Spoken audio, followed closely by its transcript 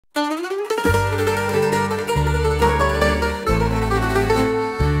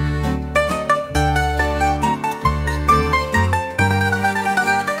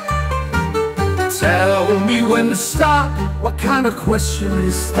to stop? What kind of question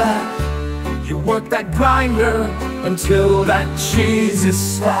is that? You work that grinder until that cheese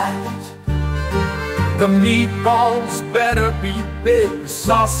is flat. The meatballs better be big,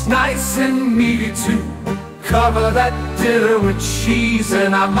 sauce nice and meaty too. Cover that dinner with cheese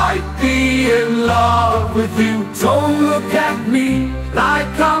and I might be in love with you. Don't look at me like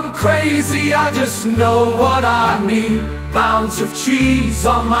I'm crazy, I just know what I mean. Pounds of cheese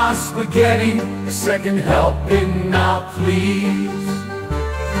on my spaghetti, a second helping now please.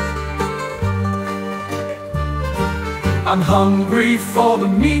 I'm hungry for the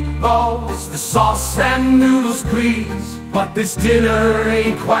meatballs, the sauce and noodles please. But this dinner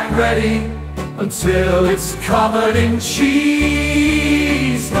ain't quite ready until it's covered in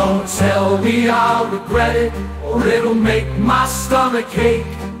cheese. Don't tell me I'll regret it, or it'll make my stomach ache.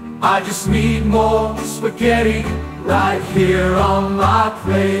 I just need more spaghetti right here on my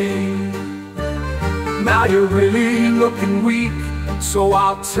plate. Now you're really looking weak, so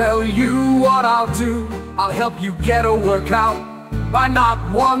I'll tell you what I'll do. I'll help you get a workout by not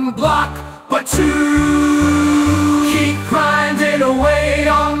 1 block, but 2. Keep grinding away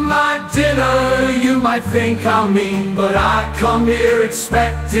on my dinner. You might think I'm mean, but I come here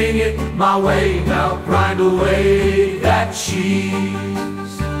expecting it my way. Now grind away that cheese.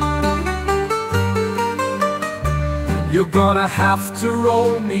 You're gonna have to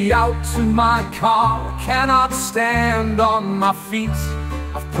roll me out to my car. I cannot stand on my feet.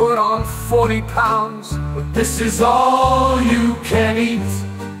 I've put on 40 pounds, but this is all you can eat.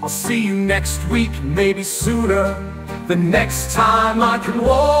 I'll see you next week, maybe sooner, the next time I can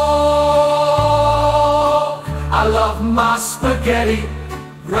walk. I love my spaghetti,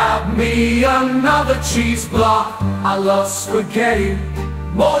 grab me another cheese block. I love spaghetti,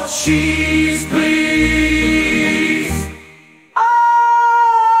 more cheese please.